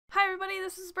everybody,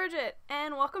 this is Bridget,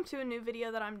 and welcome to a new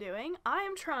video that I'm doing. I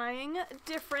am trying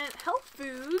different health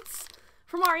foods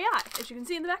from REI, as you can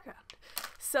see in the background.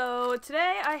 So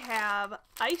today I have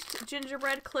iced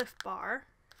gingerbread Cliff Bar,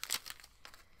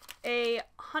 a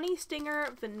honey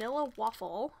stinger vanilla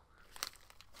waffle,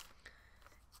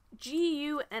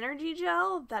 GU energy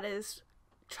gel that is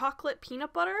chocolate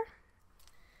peanut butter,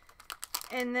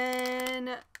 and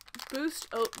then Boost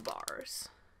oat bars.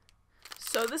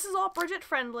 So this is all Bridget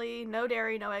Friendly, no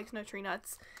dairy, no eggs, no tree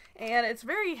nuts, and it's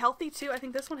very healthy too. I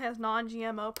think this one has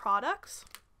non-GMO products.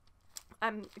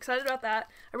 I'm excited about that.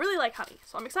 I really like honey,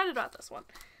 so I'm excited about this one.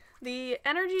 The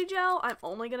energy gel, I'm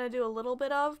only going to do a little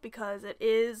bit of because it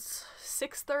is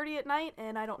 6:30 at night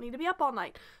and I don't need to be up all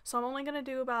night. So I'm only going to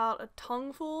do about a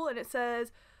tongueful, and it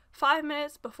says 5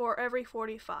 minutes before every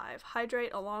 45.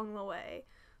 Hydrate along the way.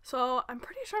 So I'm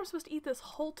pretty sure I'm supposed to eat this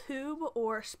whole tube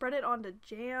or spread it onto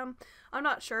jam. I'm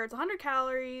not sure. It's 100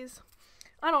 calories.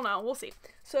 I don't know. We'll see.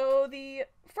 So the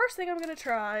first thing I'm going to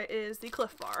try is the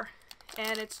Cliff Bar.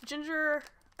 And it's ginger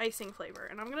icing flavor.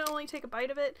 And I'm going to only take a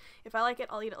bite of it. If I like it,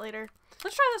 I'll eat it later.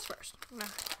 Let's try this first.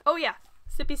 Oh yeah.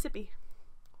 Sippy sippy.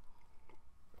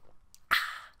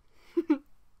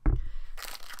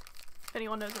 If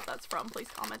anyone knows what that's from, please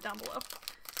comment down below.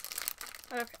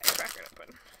 Okay, crack it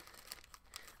open.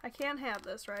 I can have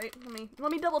this, right?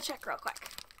 Let me double check real quick.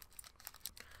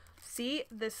 See,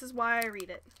 this is why I read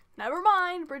it. Never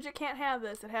mind, Bridget can't have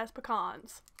this. It has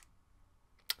pecans.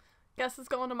 Guess it's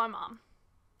going to my mom.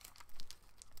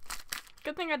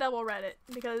 Good thing I double read it,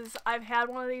 because I've had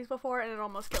one of these before and it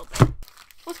almost killed me.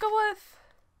 Let's go with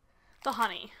the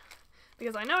honey,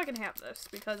 because I know I can have this,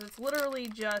 because it's literally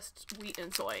just wheat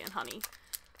and soy and honey.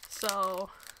 So,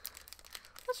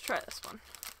 let's try this one.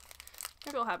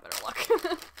 Maybe I'll have better luck.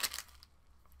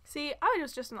 See, I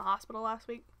was just in the hospital last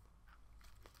week,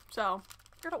 so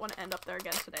I don't want to end up there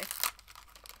again today.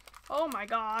 Oh my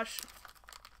gosh.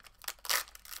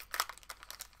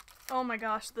 Oh my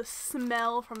gosh, the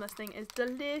smell from this thing is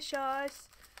delicious.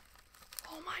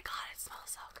 Oh my god, it smells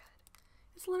so good.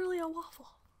 It's literally a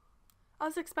waffle. I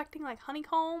was expecting like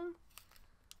honeycomb.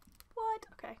 What?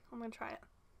 Okay, I'm gonna try it.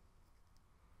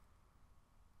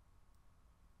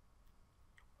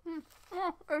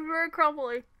 Oh, it's very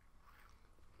crumbly.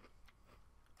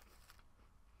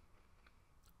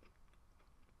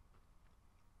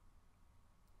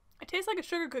 It tastes like a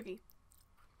sugar cookie.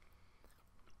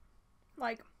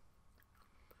 Like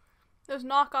those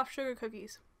knockoff sugar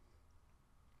cookies.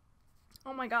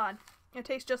 Oh my god. It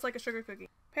tastes just like a sugar cookie.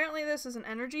 Apparently this is an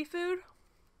energy food.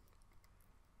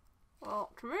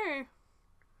 Well, to me,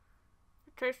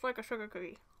 it tastes like a sugar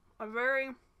cookie. A very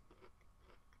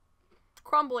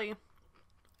crumbly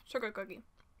sugar cookie.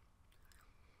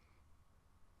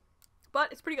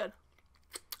 But it's pretty good.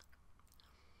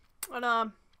 On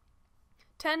a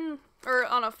 10 or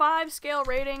on a 5 scale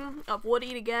rating of would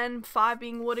eat again, 5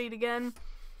 being would eat again,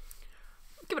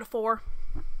 give it a 4.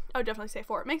 I would definitely say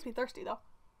 4. It makes me thirsty though.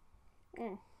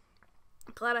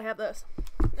 Glad I have this.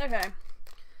 Okay.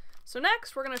 So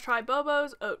next we're gonna try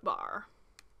Bobo's Oat Bar.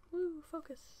 Woo,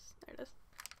 focus. There it is.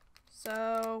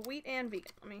 So, wheat and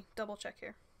vegan. Let me double check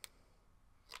here.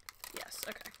 Yes,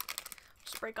 okay.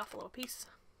 Just break off a little piece.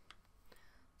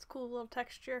 It's a cool little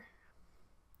texture.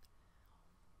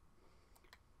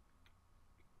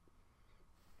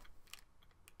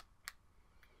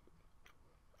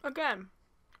 Again,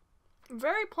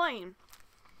 very plain.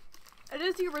 It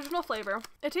is the original flavor.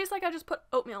 It tastes like I just put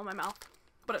oatmeal in my mouth,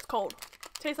 but it's cold.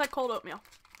 It tastes like cold oatmeal.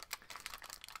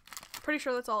 Pretty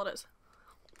sure that's all it is.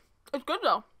 It's good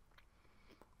though.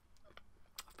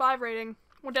 5 rating.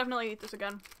 We'll definitely eat this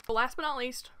again. But last but not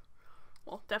least,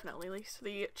 well, definitely least,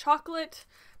 the chocolate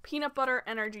peanut butter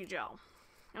energy gel.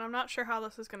 And I'm not sure how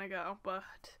this is gonna go,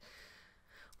 but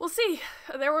we'll see.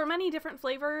 There were many different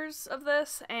flavors of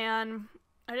this, and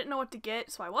I didn't know what to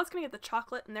get, so I was gonna get the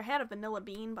chocolate, and they had a vanilla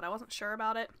bean, but I wasn't sure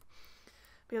about it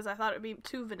because I thought it would be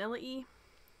too vanilla-y.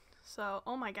 So,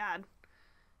 oh my god.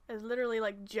 It's literally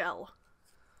like gel.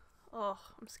 Oh,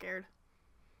 I'm scared.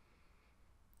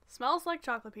 Smells like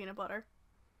chocolate peanut butter.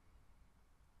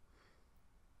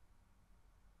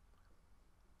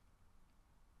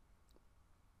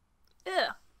 Ew.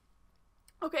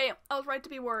 Okay, I was right to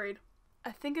be worried.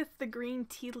 I think it's the green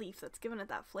tea leaf that's giving it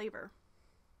that flavor.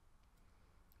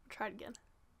 Try it again.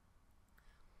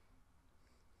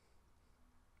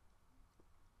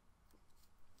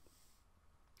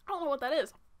 I don't know what that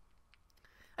is.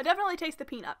 I definitely taste the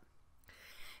peanut.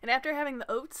 And after having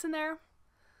the oats in there,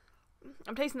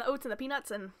 I'm tasting the oats and the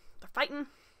peanuts, and they're fighting.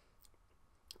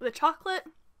 The chocolate,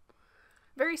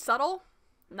 very subtle.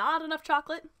 Not enough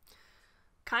chocolate.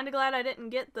 Kind of glad I didn't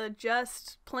get the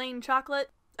just plain chocolate.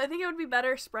 I think it would be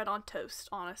better spread on toast,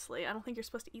 honestly. I don't think you're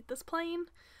supposed to eat this plain.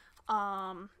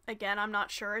 Again, I'm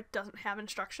not sure. It doesn't have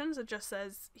instructions. It just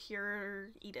says,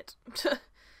 here, eat it.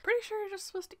 Pretty sure you're just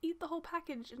supposed to eat the whole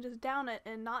package and just down it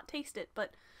and not taste it,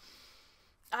 but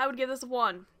I would give this a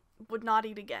 1. Would not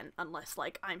eat again unless,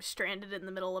 like, I'm stranded in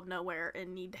the middle of nowhere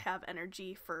and need to have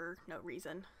energy for no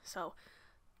reason. So,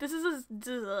 this is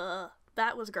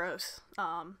that was gross.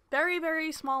 Very,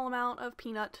 very small amount of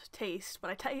peanut taste, but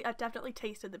I definitely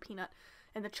tasted the peanut.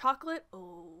 And the chocolate,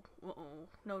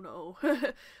 no.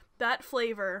 That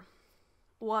flavor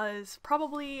was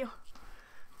probably,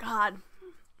 God,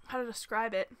 how to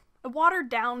describe it? A watered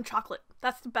down chocolate.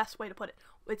 That's the best way to put it.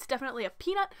 It's definitely a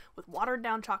peanut with watered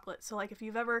down chocolate. So, like, if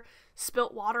you've ever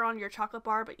spilt water on your chocolate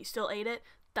bar but you still ate it,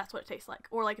 that's what it tastes like.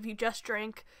 Or, like, if you just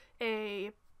drank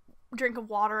a drink of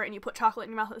water and you put chocolate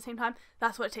in your mouth at the same time,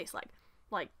 that's what it tastes like.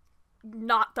 Like,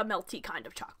 not the melty kind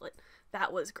of chocolate.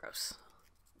 That was gross.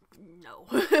 No.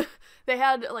 They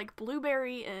had, like,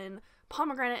 blueberry and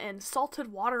pomegranate and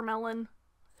salted watermelon.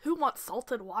 Who wants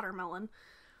salted watermelon?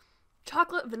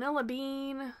 Chocolate vanilla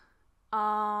bean.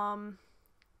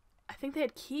 I think they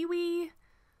had kiwi.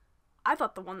 I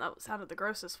thought the one that sounded the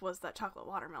grossest was that chocolate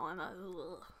watermelon.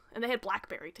 And they had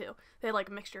blackberry too. They had like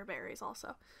a mixture of berries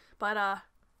also. But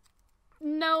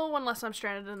no, unless I'm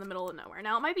stranded in the middle of nowhere.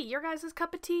 Now it might be your guys'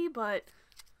 cup of tea, but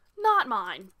not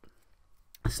mine.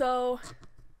 So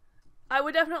I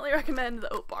would definitely recommend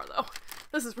the oat bar though.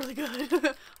 This is really good. I'm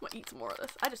gonna eat some more of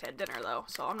this. I just had dinner though,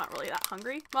 so I'm not really that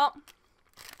hungry. Well,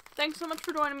 thanks so much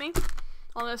for joining me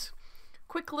on this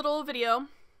quick little video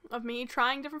of me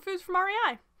trying different foods from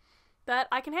REI that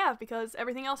I can have because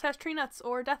everything else has tree nuts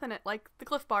or death in it, like the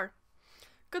Cliff Bar.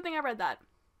 Good thing I read that.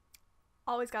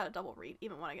 Always gotta double read,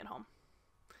 even when I get home.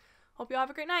 Hope you all have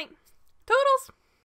a great night. Toodles!